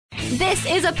This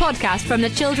is a podcast from the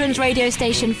children's radio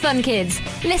station Fun Kids.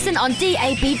 Listen on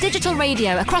DAB digital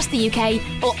radio across the UK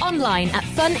or online at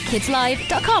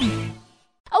funkidslive.com.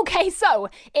 OK, so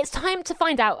it's time to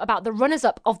find out about the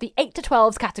runners-up of the 8 to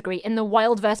 12s category in the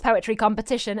Wild Verse Poetry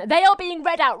competition. They are being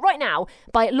read out right now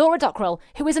by Laura Dockrell,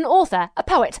 who is an author, a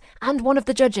poet, and one of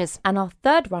the judges. And our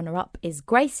third runner-up is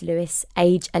Grace Lewis,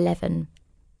 age 11.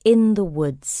 In the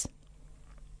Woods.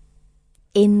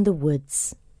 In the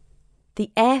woods. The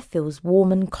air feels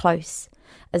warm and close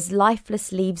as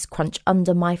lifeless leaves crunch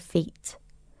under my feet.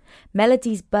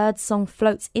 Melody's birdsong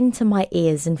floats into my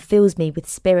ears and fills me with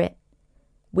spirit.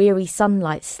 Weary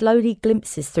sunlight slowly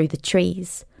glimpses through the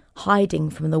trees, hiding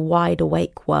from the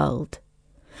wide-awake world.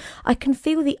 I can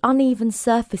feel the uneven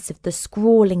surface of the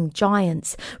scrawling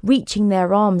giants reaching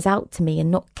their arms out to me and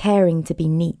not caring to be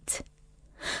neat.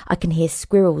 I can hear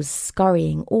squirrels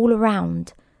scurrying all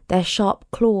around, their sharp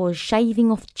claws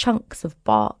shaving off chunks of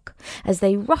bark as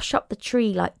they rush up the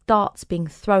tree like darts being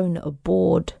thrown at a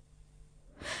board.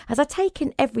 As I take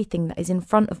in everything that is in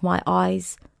front of my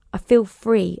eyes, I feel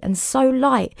free and so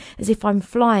light as if I'm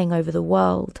flying over the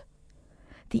world.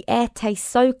 The air tastes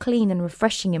so clean and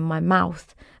refreshing in my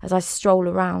mouth as I stroll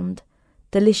around.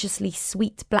 Deliciously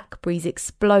sweet blackberries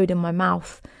explode in my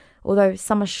mouth, although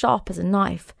some are sharp as a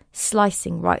knife,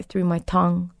 slicing right through my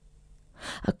tongue.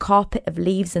 A carpet of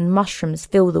leaves and mushrooms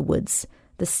fill the woods.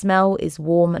 The smell is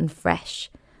warm and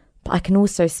fresh, but I can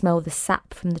also smell the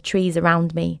sap from the trees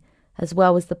around me, as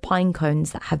well as the pine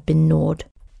cones that have been gnawed.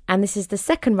 And this is the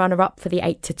second runner-up for the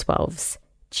 8 to 12s,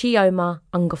 Chioma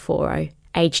Ungaforo,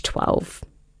 age 12.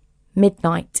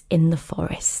 Midnight in the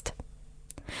Forest.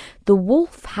 The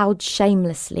wolf howled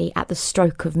shamelessly at the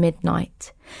stroke of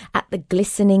midnight, at the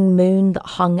glistening moon that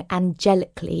hung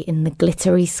angelically in the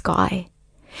glittery sky.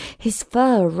 His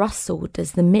fur rustled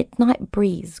as the midnight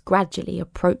breeze gradually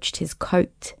approached his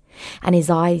coat, and his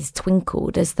eyes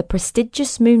twinkled as the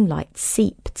prestigious moonlight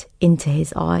seeped into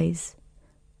his eyes.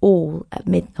 All at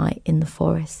midnight in the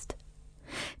forest.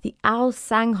 The owl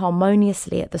sang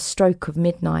harmoniously at the stroke of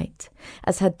midnight,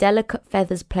 as her delicate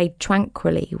feathers played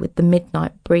tranquilly with the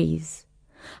midnight breeze.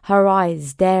 Her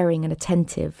eyes, daring and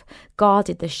attentive,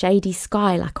 guarded the shady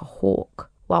sky like a hawk,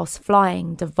 whilst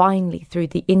flying divinely through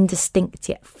the indistinct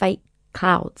yet faint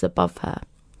clouds above her.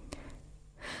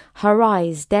 Her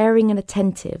eyes, daring and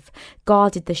attentive,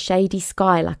 guarded the shady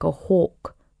sky like a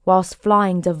hawk, whilst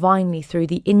flying divinely through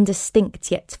the indistinct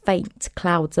yet faint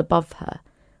clouds above her,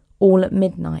 all at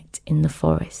midnight in the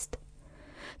forest.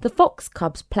 The fox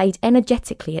cubs played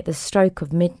energetically at the stroke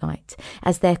of midnight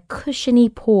as their cushiony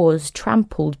paws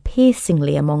trampled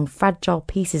piercingly among fragile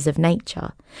pieces of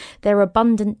nature. Their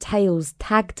abundant tails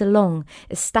tagged along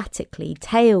ecstatically,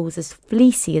 tails as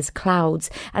fleecy as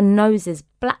clouds and noses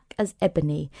black as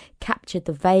ebony captured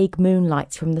the vague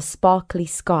moonlight from the sparkly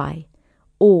sky,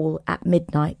 all at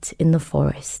midnight in the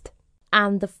forest.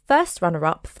 And the first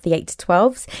runner-up for the 8 to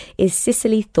 12s is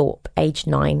Cicely Thorpe, age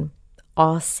 9,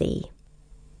 RC.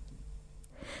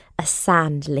 A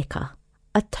sand licker,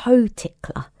 a toe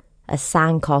tickler, a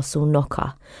sandcastle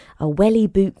knocker, a welly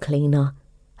boot cleaner,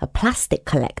 a plastic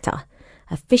collector,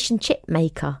 a fish and chip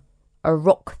maker, a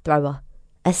rock thrower,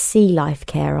 a sea life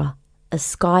carer, a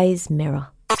sky's mirror.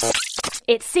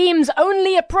 It seems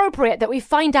only appropriate that we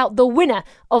find out the winner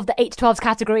of the 8 to 12s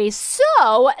category.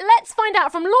 So let's find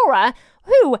out from Laura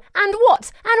who and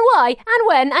what and why and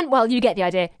when and, well, you get the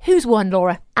idea. Who's won,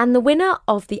 Laura? And the winner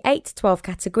of the 8 to 12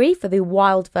 category for the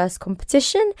Wild Verse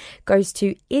competition goes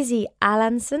to Izzy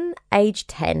Alanson, age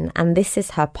 10, and this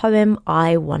is her poem,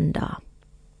 I Wonder.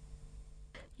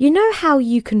 You know how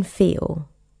you can feel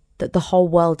that the whole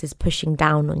world is pushing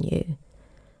down on you?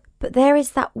 But there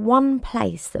is that one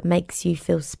place that makes you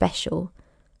feel special,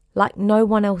 like no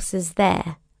one else is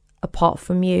there apart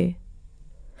from you.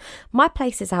 My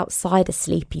place is outside a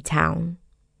sleepy town,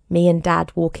 me and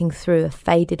Dad walking through a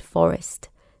faded forest,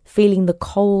 feeling the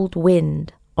cold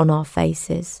wind on our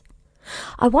faces.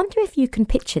 I wonder if you can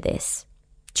picture this.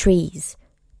 Trees,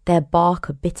 their bark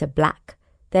a bitter black,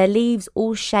 their leaves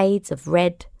all shades of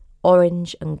red,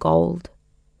 orange and gold.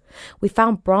 We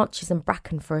found branches and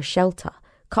bracken for a shelter,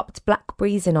 cupped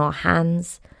blackberries in our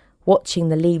hands, watching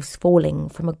the leaves falling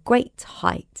from a great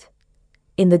height.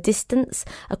 In the distance,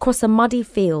 across a muddy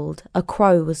field, a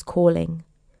crow was calling.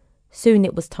 Soon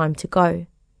it was time to go.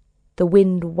 The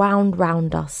wind wound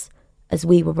round us as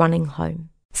we were running home.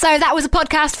 So that was a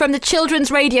podcast from the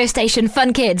children's radio station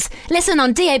Fun Kids. Listen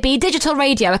on DAB digital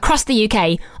radio across the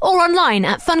UK or online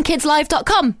at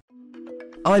funkidslive.com.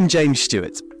 I'm James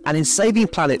Stewart. And in Saving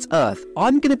Planet Earth,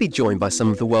 I'm going to be joined by some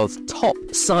of the world's top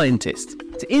scientists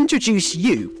to introduce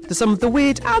you to some of the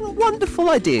weird and wonderful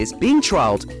ideas being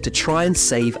trialled to try and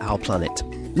save our planet.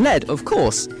 Led, of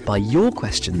course, by your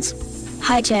questions.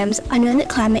 Hi James, I know that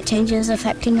climate change is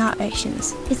affecting our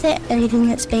oceans. Is there anything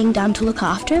that's being done to look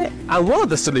after it? And one of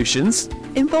the solutions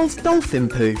involves dolphin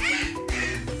poo.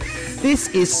 This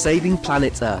is Saving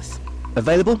Planet Earth,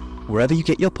 available wherever you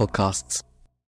get your podcasts.